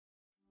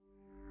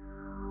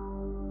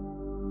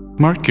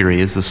Mercury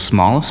is the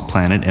smallest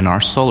planet in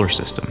our solar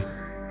system.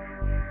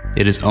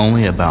 It is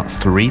only about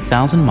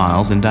 3,000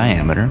 miles in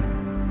diameter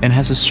and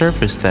has a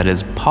surface that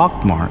is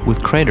pockmarked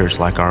with craters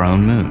like our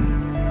own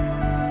moon.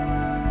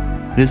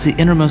 It is the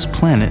innermost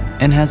planet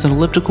and has an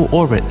elliptical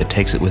orbit that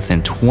takes it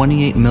within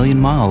 28 million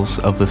miles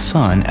of the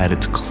Sun at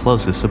its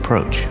closest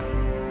approach,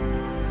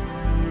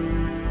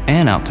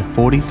 and out to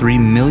 43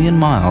 million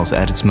miles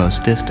at its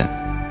most distant.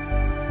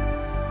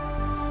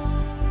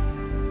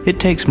 It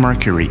takes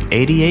Mercury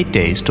 88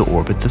 days to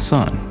orbit the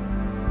Sun.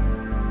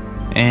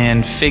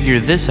 And figure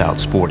this out,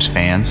 sports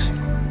fans.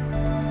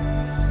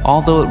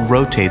 Although it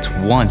rotates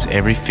once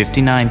every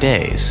 59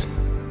 days,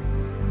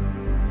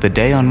 the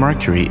day on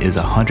Mercury is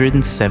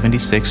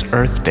 176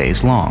 Earth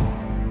days long.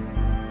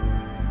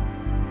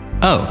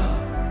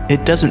 Oh,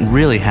 it doesn't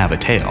really have a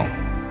tail.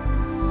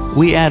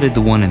 We added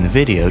the one in the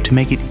video to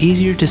make it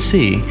easier to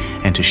see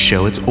and to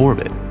show its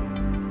orbit.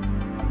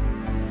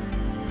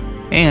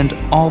 And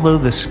although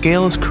the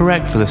scale is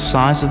correct for the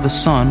size of the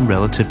Sun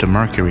relative to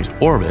Mercury's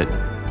orbit,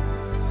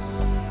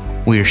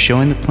 we are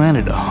showing the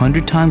planet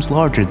 100 times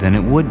larger than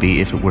it would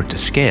be if it were to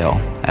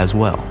scale as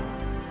well.